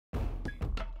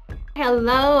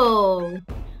Hello,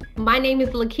 my name is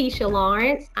Lakeisha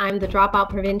Lawrence. I'm the Dropout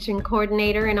Prevention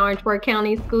Coordinator in Orangeburg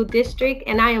County School District,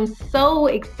 and I am so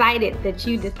excited that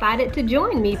you decided to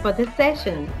join me for this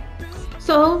session.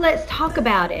 So let's talk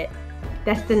about it.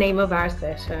 That's the name of our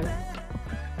session.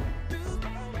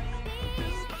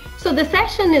 So the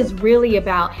session is really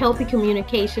about healthy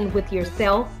communication with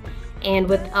yourself and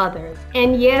with others.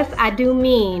 And yes, I do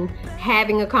mean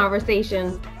having a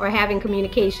conversation or having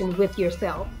communication with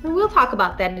yourself. And we'll talk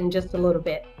about that in just a little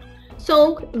bit.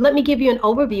 So let me give you an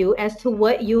overview as to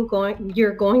what you're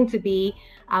going to be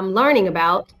learning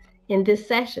about in this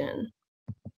session.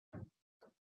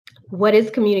 What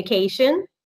is communication?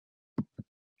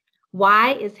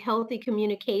 Why is healthy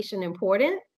communication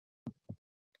important?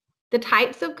 The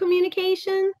types of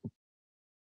communication,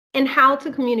 and how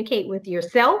to communicate with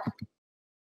yourself,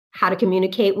 how to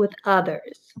communicate with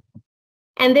others.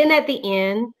 And then at the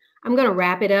end, I'm going to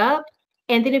wrap it up.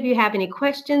 And then if you have any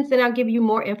questions, then I'll give you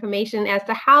more information as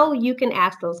to how you can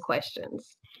ask those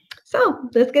questions. So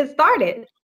let's get started.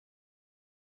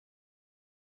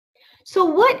 So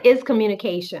what is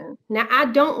communication? Now, I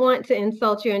don't want to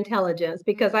insult your intelligence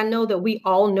because I know that we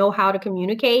all know how to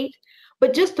communicate,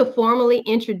 but just to formally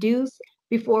introduce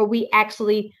before we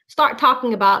actually start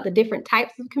talking about the different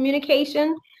types of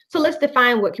communication. So let's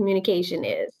define what communication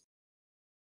is.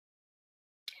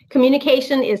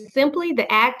 Communication is simply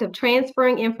the act of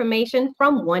transferring information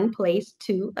from one place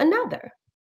to another.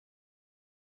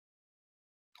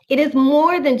 It is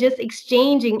more than just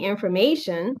exchanging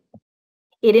information.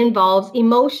 It involves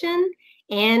emotion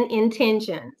and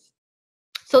intentions.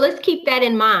 So let's keep that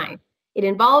in mind. It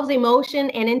involves emotion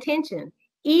and intention,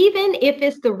 even if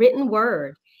it's the written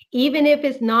word, even if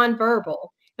it's nonverbal.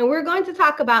 And we're going to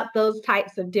talk about those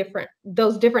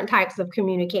different types of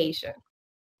communication,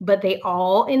 but they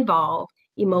all involve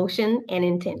emotion and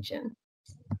intention.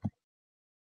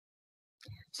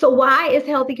 So why is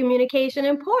healthy communication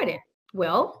important?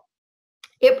 Well,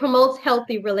 it promotes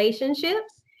healthy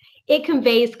relationships, it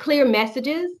conveys clear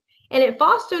messages, and it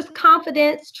fosters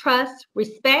confidence, trust,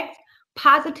 respect,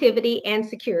 positivity, and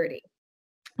security.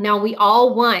 Now, we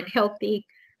all want healthy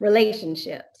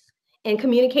relationships, and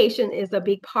communication is a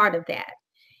big part of that.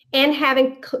 And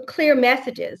having clear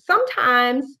messages.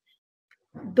 Sometimes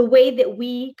the way that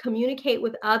we communicate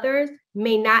with others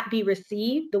may not be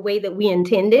received the way that we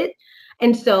intended.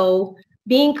 And so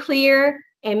being clear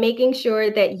and making sure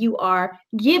that you are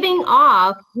giving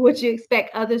off what you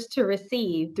expect others to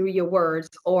receive through your words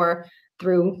or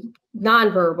through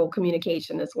nonverbal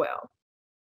communication as well.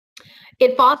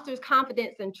 It fosters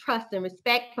confidence and trust and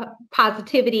respect,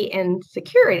 positivity and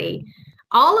security.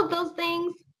 All of those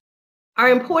things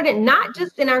are important, not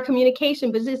just in our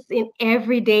communication, but just in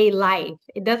everyday life.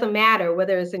 It doesn't matter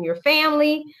whether it's in your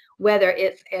family, whether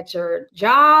it's at your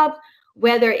job,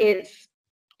 whether it's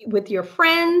with your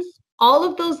friends. All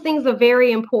of those things are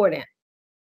very important.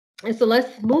 And so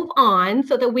let's move on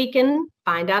so that we can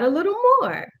find out a little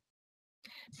more.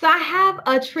 So I have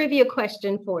a trivia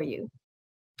question for you.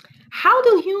 How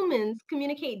do humans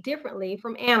communicate differently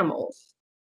from animals?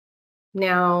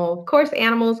 Now, of course,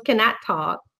 animals cannot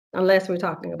talk unless we're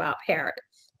talking about parrots.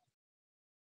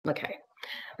 Okay,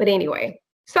 but anyway,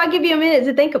 so I'll give you a minute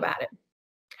to think about it.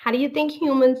 How do you think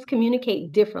humans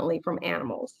communicate differently from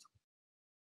animals?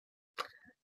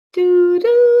 Do,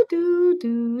 do, do,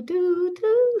 do, do,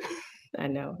 do. I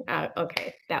know.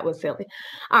 Okay, that was silly.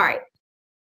 All right,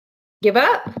 give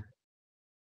up.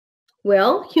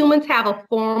 Well, humans have a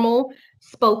formal,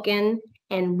 spoken,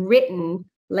 and written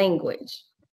language.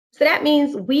 So that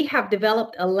means we have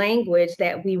developed a language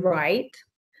that we write.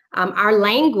 Our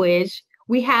language,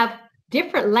 we have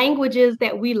different languages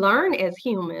that we learn as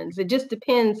humans. It just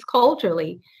depends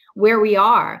culturally where we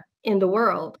are in the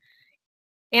world.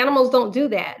 Animals don't do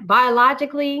that.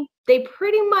 Biologically, they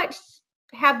pretty much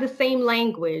have the same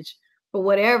language for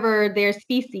whatever their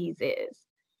species is.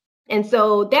 And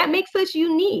so that makes us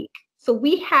unique. So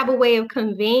we have a way of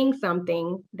conveying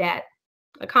something that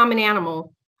a common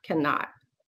animal cannot.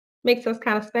 Makes us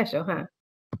kind of special, huh?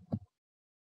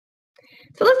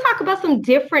 So let's talk about some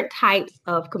different types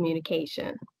of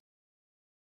communication.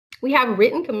 We have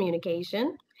written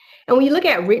communication. And when you look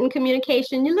at written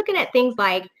communication, you're looking at things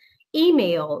like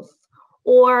emails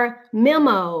or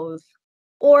memos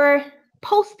or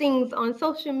postings on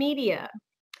social media.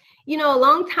 You know, a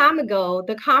long time ago,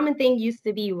 the common thing used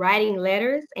to be writing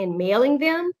letters and mailing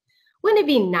them. Wouldn't it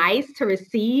be nice to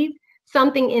receive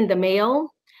something in the mail?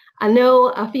 I know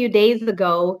a few days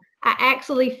ago, I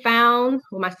actually found,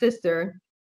 well, my sister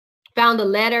found a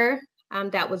letter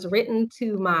that was written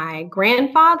to my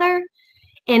grandfather,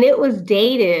 and it was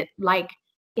dated like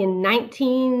in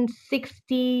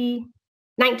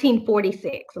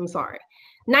 1946, I'm sorry,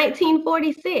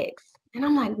 1946. And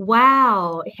I'm like,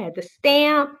 wow, it had the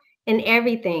stamp and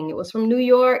everything. It was from New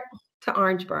York to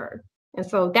Orangeburg. And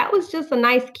so that was just a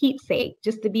nice keepsake,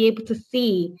 just to be able to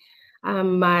see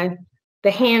the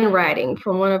handwriting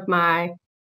from one of my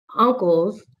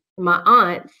uncles, my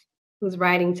aunts, who's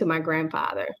writing to my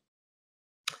grandfather.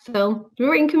 So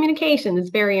written communication is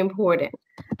very important.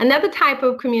 Another type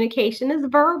of communication is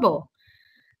verbal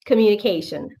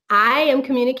communication. I am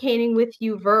communicating with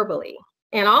you verbally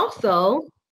and also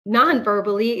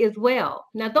non-verbally as well.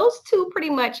 Now, those two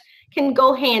pretty much can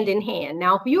go hand in hand.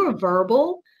 Now, if you're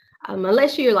verbal,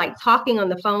 unless you're like talking on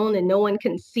the phone and no one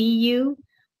can see you,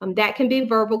 that can be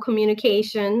verbal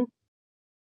communication.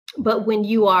 But when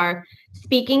you are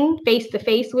speaking face to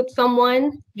face with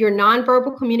someone, your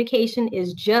nonverbal communication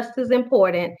is just as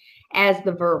important as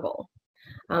the verbal.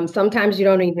 Sometimes you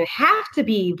don't even have to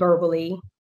be verbally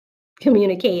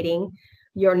communicating.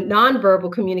 Your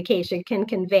nonverbal communication can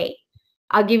convey.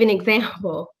 I'll give you an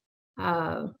example.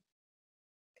 How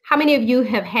many of you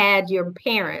have had your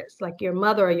parents, like your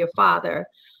mother or your father,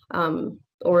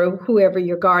 or whoever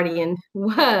your guardian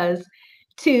was,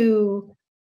 to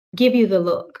give you the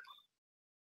look?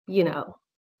 You know,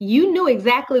 you knew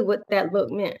exactly what that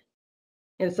look meant.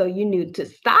 And so you knew to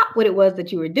stop what it was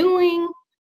that you were doing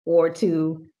or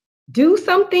to do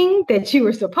something that you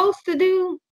were supposed to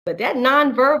do. But that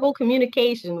nonverbal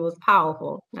communication was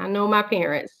powerful. I know my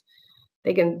parents,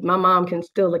 my mom can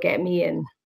still look at me and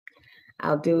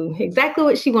I'll do exactly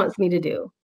what she wants me to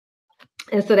do.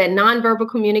 And so that nonverbal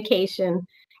communication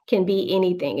can be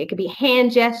anything. It could be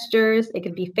hand gestures, it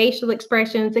could be facial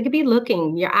expressions, it could be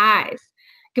looking, your eyes.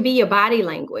 It could be your body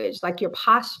language, like your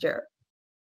posture.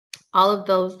 All of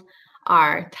those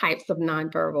are types of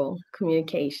nonverbal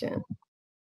communication.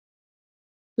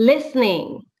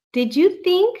 Listening. Did you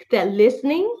think that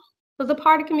listening was a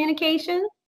part of communication?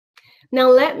 Now,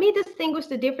 let me distinguish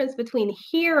the difference between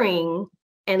hearing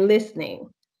and listening.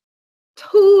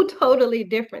 Two totally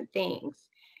different things.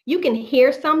 You can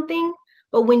hear something,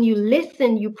 but when you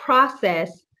listen, you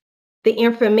process the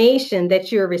information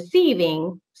that you're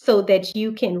receiving so that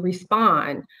you can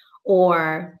respond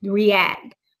or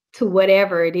react to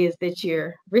whatever it is that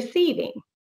you're receiving.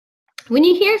 When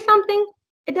you hear something,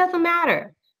 it doesn't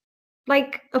matter.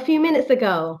 Like a few minutes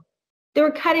ago, they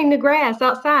were cutting the grass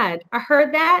outside. I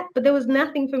heard that, but there was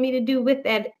nothing for me to do with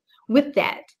that.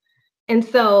 And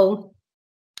so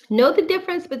know the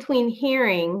difference between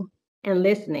hearing and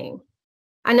listening.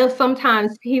 I know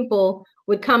sometimes people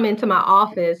would come into my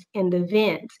office and the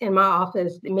vent in my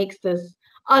office makes this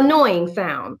annoying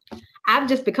sound. I've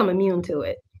just become immune to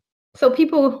it. So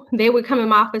people, they would come in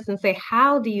my office and say,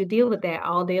 how do you deal with that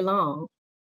all day long?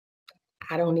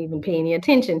 I don't even pay any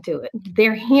attention to it.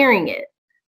 They're hearing it,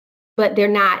 but they're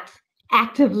not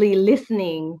actively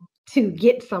listening to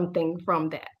get something from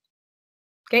that.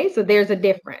 Okay, so there's a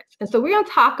difference. And so we're going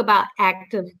to talk about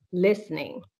active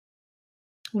listening.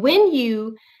 When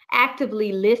you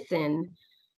actively listen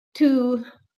to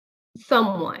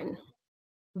someone,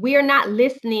 we are not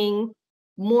listening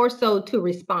more so to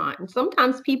respond.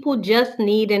 Sometimes people just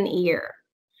need an ear.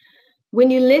 When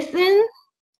you listen,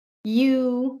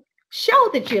 you show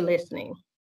that you're listening.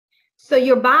 So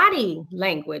your body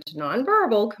language,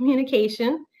 nonverbal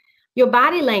communication, your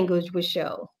body language will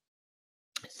show.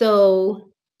 So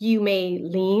you may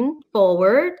lean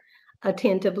forward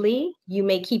attentively. You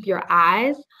may keep your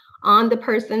eyes on the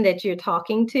person that you're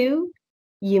talking to.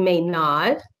 You may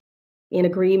nod in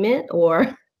agreement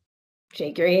or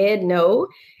shake your head no,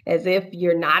 as if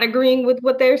you're not agreeing with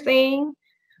what they're saying.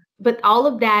 But all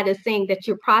of that is saying that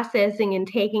you're processing and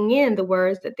taking in the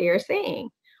words that they're saying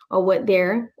or what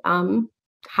they're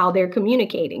how they're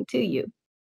communicating to you.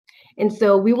 And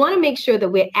so we want to make sure that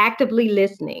we're actively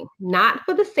listening, not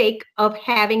for the sake of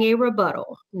having a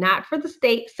rebuttal, not for the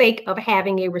sake of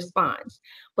having a response,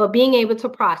 but being able to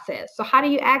process. So how do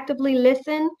you actively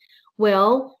listen?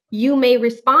 Well, you may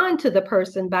respond to the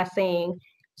person by saying,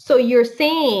 so you're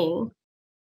saying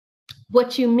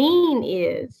what you mean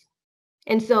is,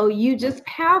 and so you just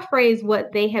paraphrase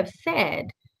what they have said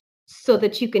so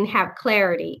that you can have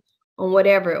clarity on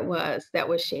whatever it was that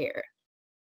was shared.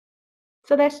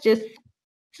 So that's just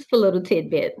a little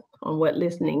tidbit on what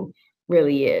listening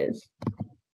really is.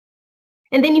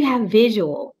 And then you have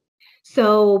visual.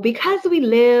 So because we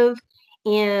live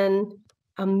in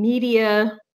a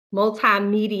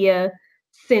multimedia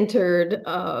centered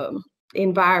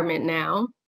environment now,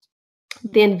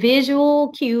 then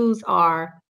visual cues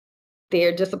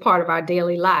they're just a part of our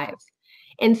daily lives.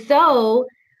 And so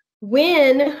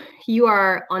when you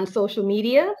are on social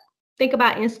media, think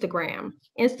about Instagram.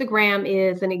 Instagram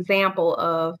is an example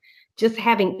of just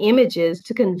having images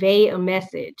to convey a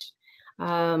message.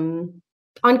 On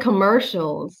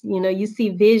commercials, you see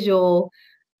visual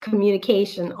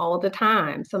communication all the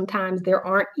time. Sometimes there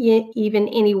aren't even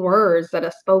any words that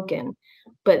are spoken,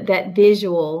 but that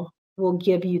visual will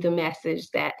give you the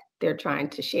message that they're trying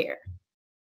to share.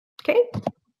 Okay.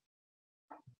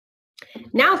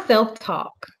 Now,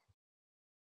 self-talk.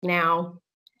 Now,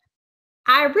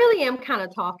 I really am kind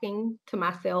of talking to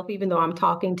myself, even though I'm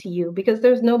talking to you, because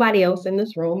there's nobody else in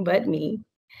this room but me.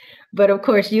 But of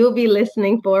course, you'll be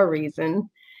listening for a reason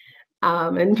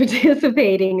and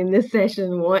participating in this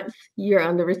session once you're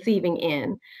on the receiving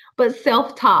end. But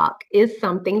self-talk is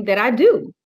something that I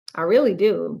do. I really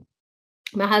do.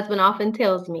 My husband often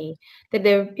tells me that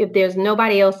if there's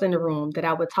nobody else in the room, that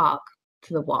I would talk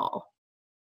to the wall.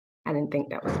 I didn't think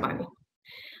that was funny.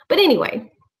 But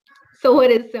anyway, so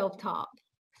what is self-talk?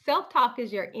 Self-talk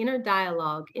is your inner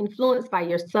dialogue influenced by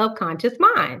your subconscious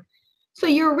mind. So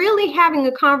you're really having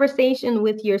a conversation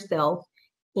with yourself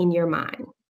in your mind.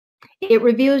 It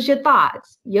reveals your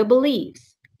thoughts, your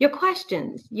beliefs, your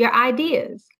questions, your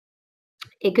ideas.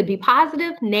 It could be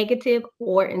positive, negative,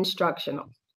 or instructional.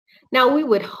 Now, we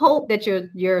would hope that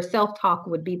your self-talk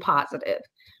would be positive.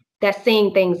 That's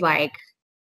saying things like,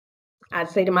 I'd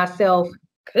say to myself,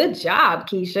 good job,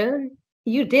 Keisha.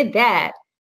 You did that.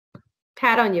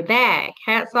 Pat on your back.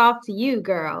 Hats off to you,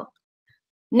 girl.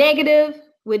 Negative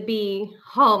would be,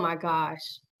 oh my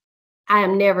gosh, I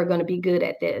am never going to be good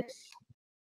at this.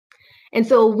 And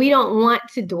so we don't want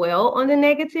to dwell on the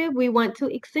negative. We want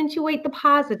to accentuate the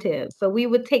positive. So we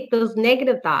would take those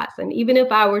negative thoughts. And even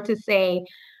if I were to say,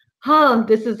 oh,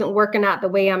 this isn't working out the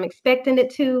way I'm expecting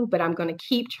it to, but I'm going to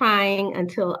keep trying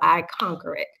until I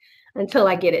conquer it, until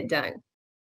I get it done.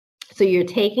 So you're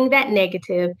taking that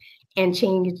negative and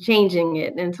changing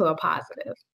it into a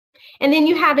positive. And then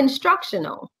you have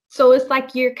instructional. So it's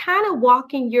like you're kind of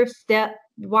walking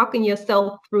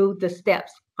yourself through the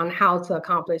steps on how to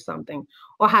accomplish something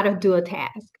or how to do a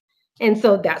task. And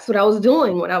so that's what I was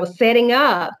doing when I was setting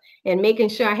up and making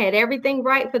sure I had everything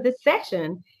right for this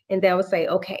session. And then I would say,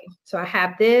 okay, so I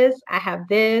have this.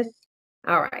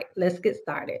 All right, let's get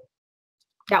started.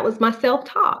 That was my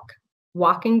self-talk,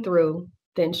 walking through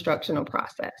the instructional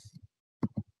process.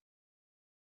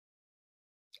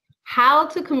 How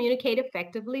to communicate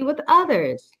effectively with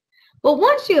others. Well,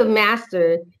 once you have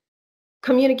mastered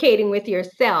communicating with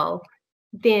yourself,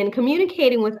 then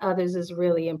communicating with others is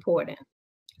really important.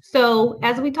 So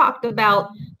as we talked about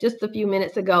just a few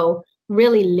minutes ago,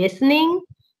 really listening,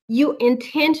 you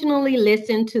intentionally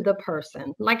listen to the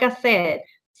person. Like I said,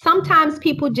 sometimes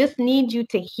people just need you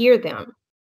to hear them.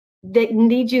 They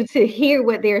need you to hear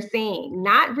what they're saying,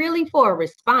 not really for a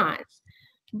response,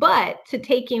 but to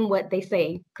take in what they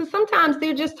say. Because sometimes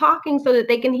they're just talking so that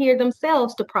they can hear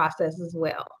themselves to process as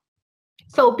well.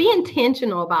 So be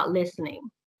intentional about listening.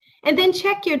 And then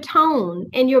check your tone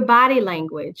and your body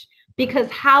language,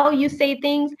 because how you say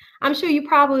things, I'm sure you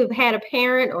probably have had a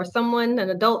parent or someone,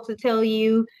 an adult, to tell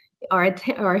you or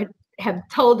have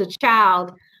told the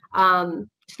child,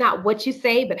 it's not what you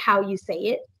say, but how you say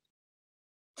it.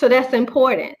 So that's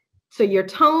important. So your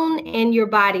tone and your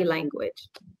body language.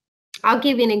 I'll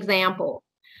give you an example.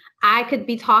 I could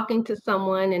be talking to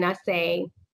someone and I say,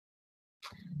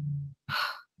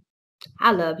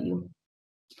 I love you.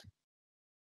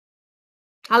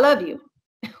 I love you.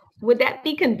 Would that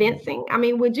be convincing? I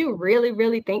mean, would you really,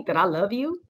 really think that I love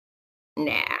you?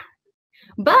 Nah.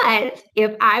 But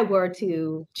if I were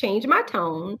to change my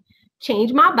tone,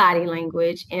 change my body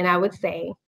language, and I would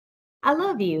say, I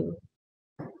love you.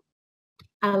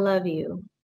 I love you.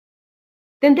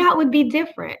 Then that would be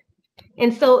different.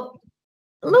 And so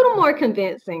a little more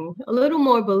convincing, a little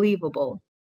more believable.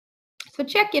 So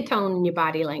check your tone and your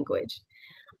body language.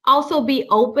 Also be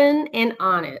open and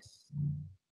honest.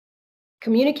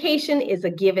 Communication is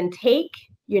a give and take.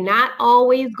 You're not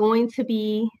always going to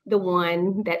be the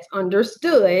one that's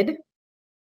understood.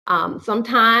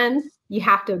 Sometimes you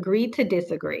have to agree to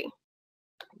disagree.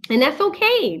 And that's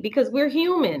okay, because we're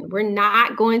human. We're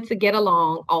not going to get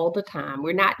along all the time.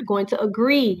 We're not going to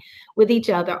agree with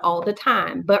each other all the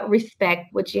time, but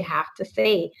respect what you have to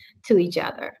say to each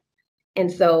other.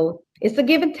 And so it's a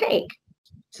give and take.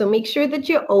 So make sure that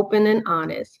you're open and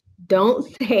honest. Don't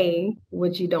say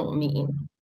what you don't mean.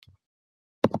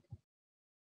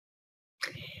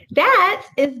 That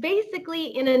is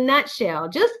basically, in a nutshell,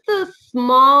 just a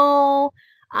small,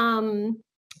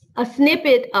 a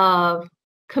snippet of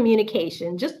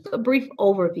communication, just a brief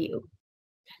overview.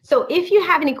 So if you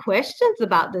have any questions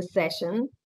about this session,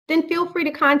 then feel free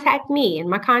to contact me, and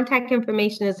my contact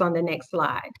information is on the next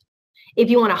slide. If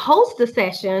you want to host a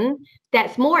session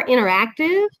that's more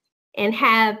interactive and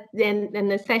have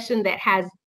the session that has,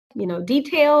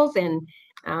 details and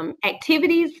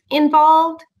activities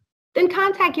involved, then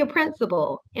contact your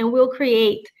principal and we'll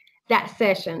create that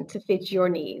session to fit your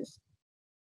needs.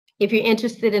 If you're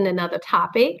interested in another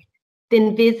topic,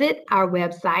 then visit our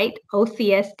website,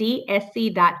 ocsdsc.org,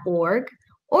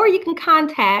 or you can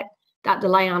contact Dr.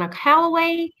 Liana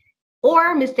Calloway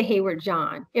or Mr. Hayward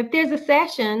John if there's a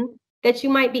session that you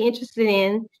might be interested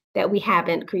in that we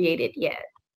haven't created yet.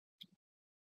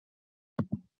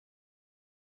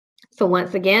 So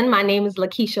once again, my name is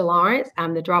Lakeisha Lawrence.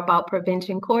 I'm the Dropout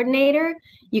Prevention Coordinator.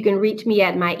 You can reach me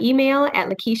at my email at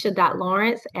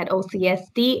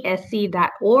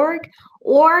lakeisha.lawrence@ocsdsc.org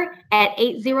or at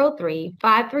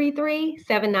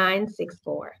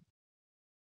 803-533-7964.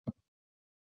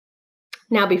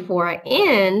 Now, before I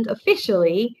end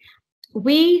officially,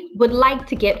 we would like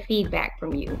to get feedback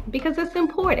from you because it's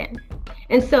important.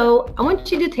 And so I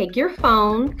want you to take your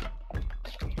phone,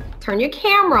 turn your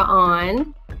camera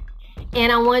on, and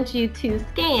I want you to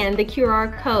scan the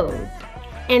QR code.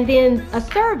 And then a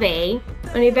survey,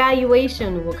 an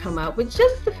evaluation will come up with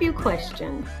just a few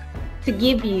questions to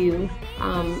give you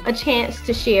a chance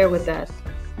to share with us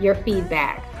your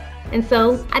feedback. And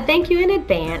so I thank you in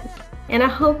advance, and I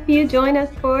hope you join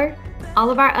us for all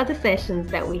of our other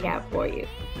sessions that we have for you.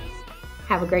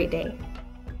 Have a great day.